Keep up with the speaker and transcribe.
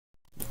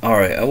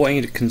Alright, I want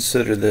you to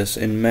consider this.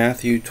 In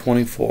Matthew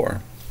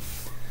 24,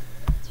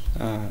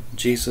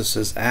 Jesus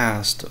is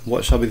asked,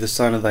 "What shall be the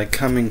sign of thy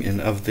coming and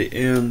of the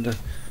end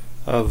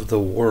of the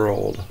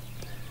world?"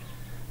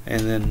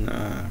 And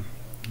then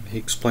he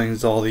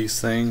explains all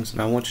these things,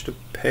 and I want you to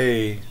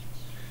pay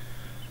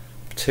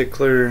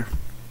particular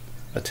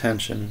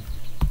attention.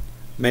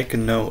 Make a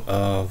note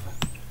of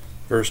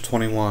verse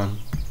 21.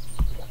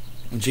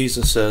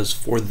 Jesus says,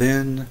 "For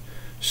then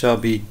shall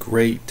be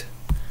great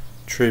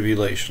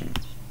tribulation."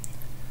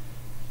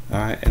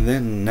 Alright, and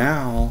then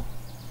now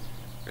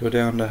go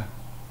down to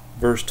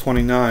verse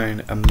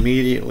 29,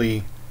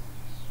 immediately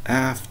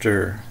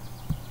after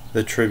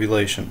the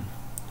tribulation.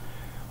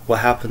 What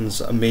happens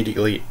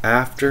immediately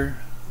after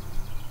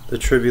the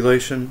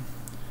tribulation?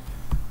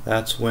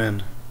 That's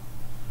when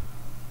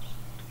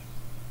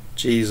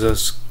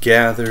Jesus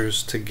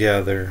gathers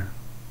together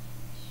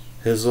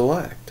his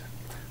elect.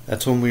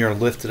 That's when we are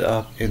lifted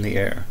up in the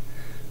air.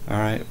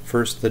 Alright,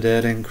 first the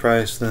dead in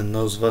Christ, then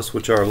those of us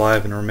which are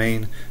alive and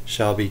remain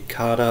shall be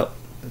caught up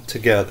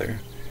together.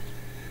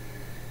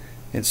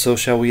 And so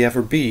shall we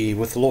ever be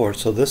with the Lord.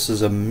 So this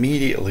is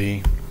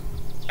immediately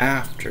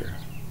after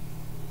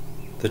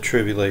the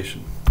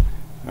tribulation.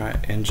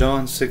 Alright, in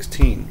John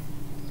 16,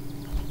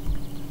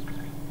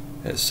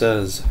 it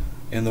says,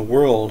 "In the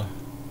world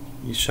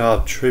ye shall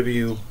have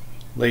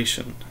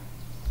tribulation,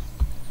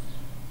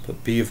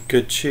 but be of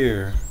good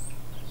cheer,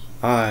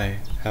 I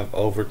have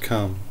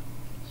overcome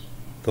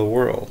the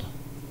world."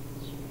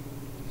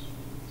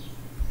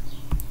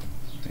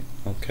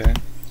 Okay.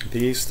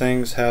 "These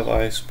things have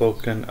I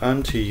spoken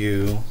unto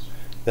you,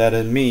 that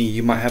in me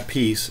you might have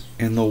peace.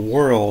 In the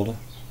world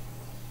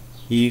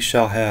ye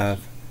shall have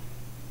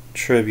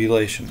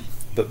tribulation,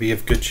 but be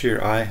of good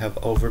cheer, I have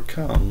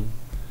overcome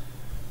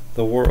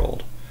the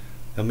world."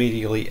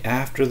 Immediately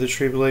after the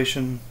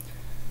tribulation,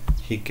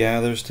 he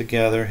gathers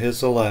together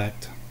his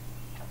elect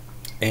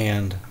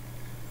and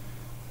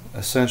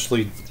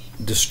essentially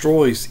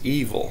destroys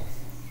evil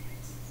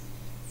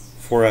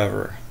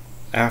forever.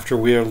 After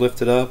we are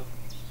lifted up,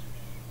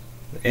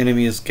 the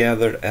enemy is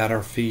gathered at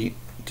our feet,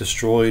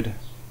 destroyed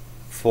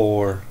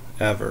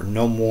forever.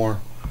 No more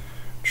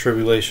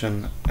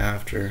tribulation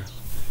after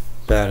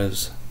that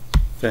is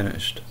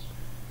finished.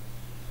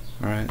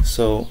 Alright,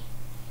 so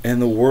in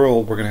the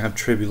world we're going to have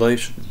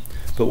tribulation,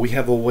 but we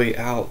have a way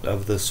out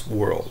of this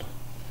world.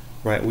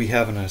 Right? We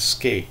have an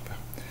escape.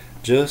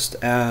 Just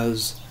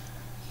as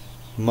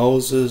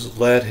Moses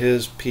led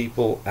his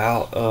people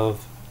out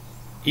of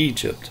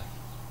Egypt,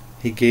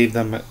 he gave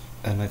them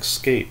an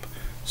escape.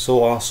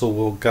 So also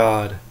will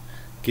God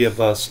give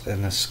us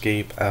an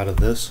escape out of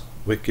this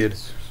wicked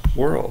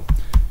world.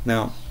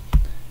 Now,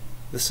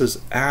 this is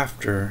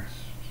after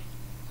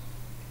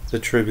the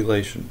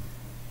tribulation.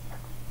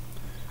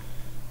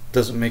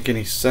 Doesn't make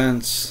any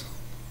sense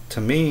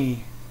to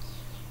me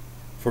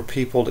for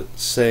people to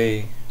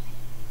say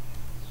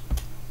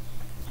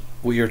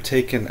we are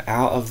taken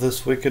out of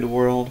this wicked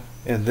world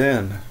and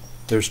then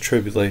there's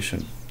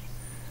tribulation.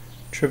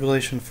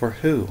 Tribulation for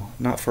who?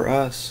 Not for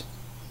us.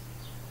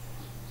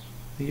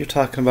 You're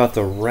talking about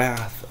the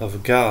wrath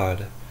of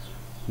God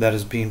that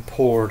is being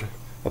poured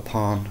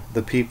upon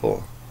the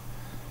people.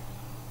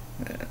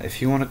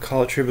 If you want to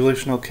call it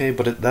tribulation, okay,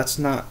 but that's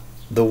not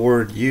the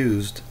word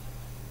used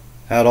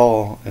at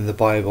all in the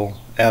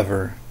Bible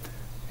ever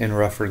in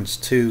reference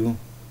to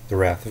the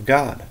wrath of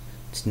God.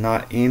 It's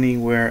not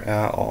anywhere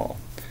at all.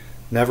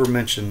 Never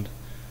mentioned,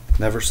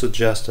 never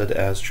suggested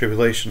as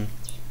tribulation.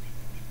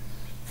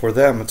 For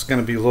them, it's going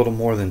to be a little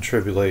more than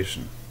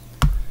tribulation.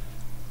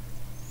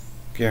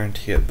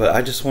 Guarantee it. But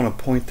I just want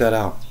to point that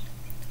out.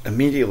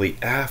 Immediately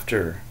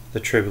after the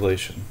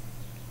tribulation.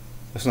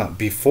 It's not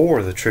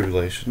before the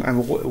tribulation. I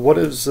mean, what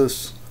is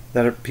this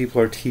that people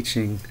are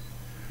teaching?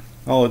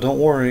 Oh, don't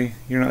worry,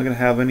 you're not going to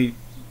have any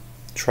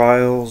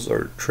trials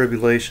or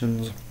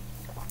tribulations,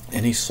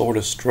 any sort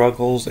of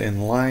struggles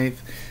in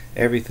life.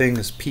 Everything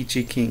is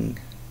peachy keen.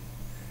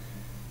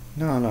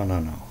 No, no, no,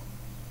 no.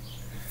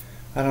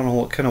 I don't know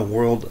what kind of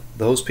world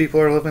those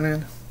people are living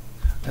in.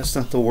 That's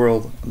not the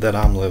world that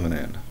I'm living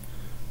in.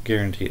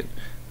 Guarantee it.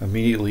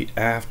 Immediately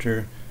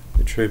after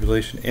the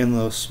tribulation, in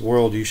this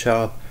world you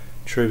shall have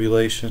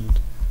tribulation.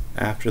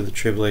 After the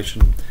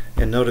tribulation.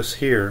 And notice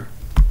here,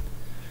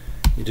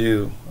 you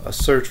do a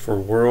search for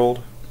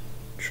world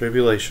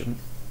tribulation.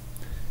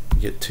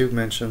 You get two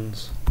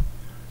mentions.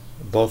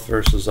 Both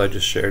verses I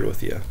just shared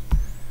with you.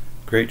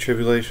 Great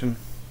tribulation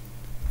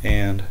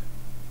and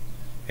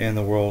in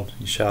the world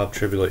you shall have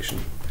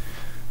tribulation.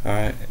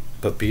 Alright,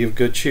 but be of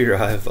good cheer,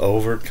 I have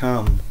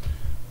overcome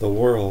the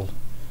world.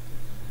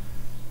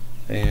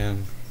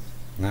 And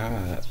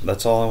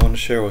that's all I want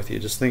to share with you.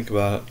 Just think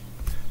about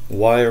it.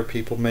 Why are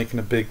people making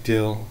a big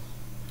deal?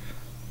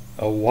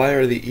 Why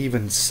are they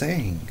even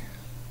saying?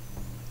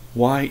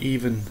 Why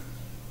even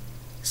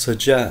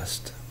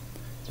suggest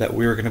that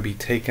we're going to be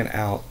taken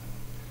out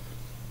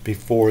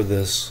before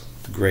this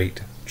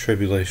great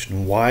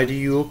tribulation? Why do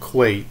you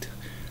equate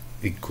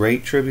the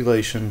great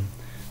tribulation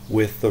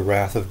with the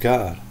wrath of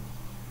God?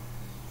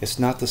 It's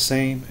not the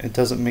same. It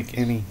doesn't make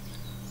any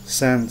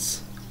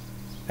sense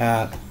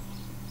at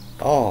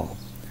all.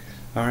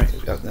 All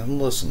right, now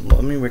listen.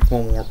 Let me make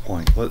one more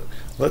point.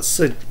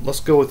 Let's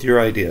go with your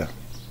idea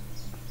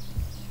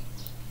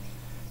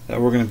that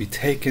we're going to be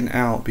taken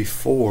out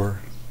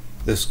before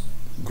this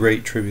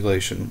great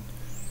tribulation,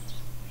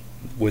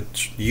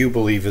 which you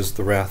believe is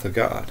the wrath of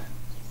God.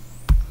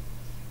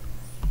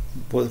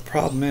 Well, the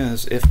problem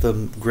is, if the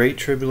great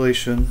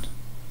tribulation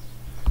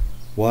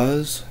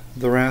was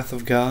the wrath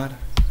of God,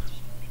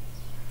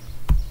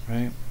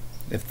 right?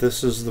 If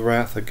this is the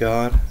wrath of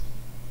God,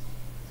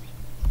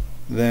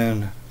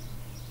 then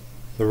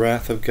the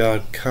wrath of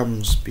God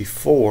comes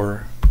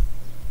before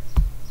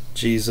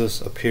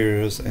Jesus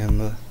appears in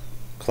the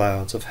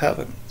clouds of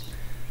heaven.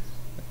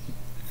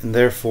 And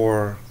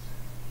therefore,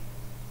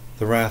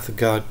 the wrath of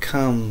God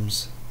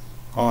comes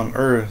on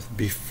earth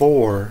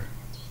before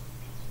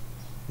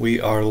we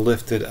are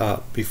lifted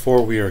up,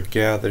 before we are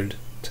gathered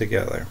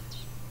together.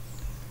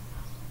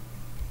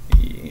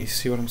 You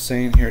see what I'm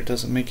saying here? It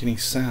doesn't make any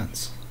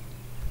sense.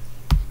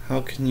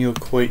 How can you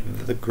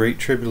equate the Great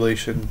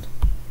Tribulation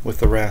with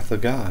the wrath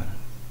of God?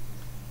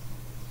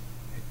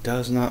 It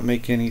does not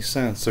make any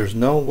sense. There's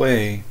no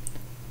way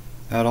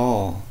at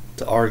all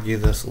to argue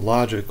this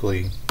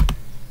logically,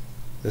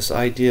 this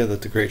idea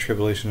that the Great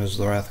Tribulation is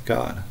the wrath of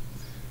God.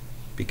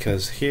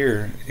 Because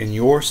here, in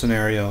your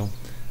scenario,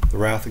 the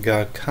wrath of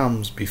God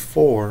comes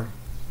before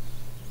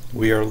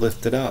we are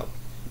lifted up.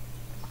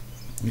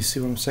 You see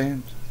what I'm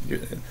saying?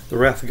 The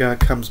wrath of God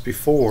comes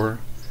before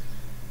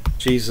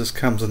Jesus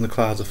comes in the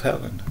clouds of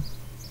heaven.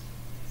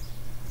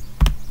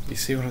 You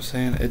see what I'm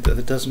saying? It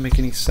doesn't make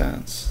any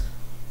sense.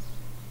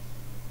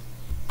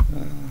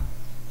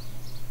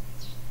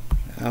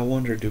 I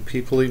wonder, do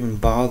people even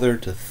bother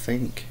to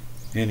think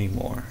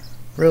anymore?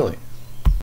 Really?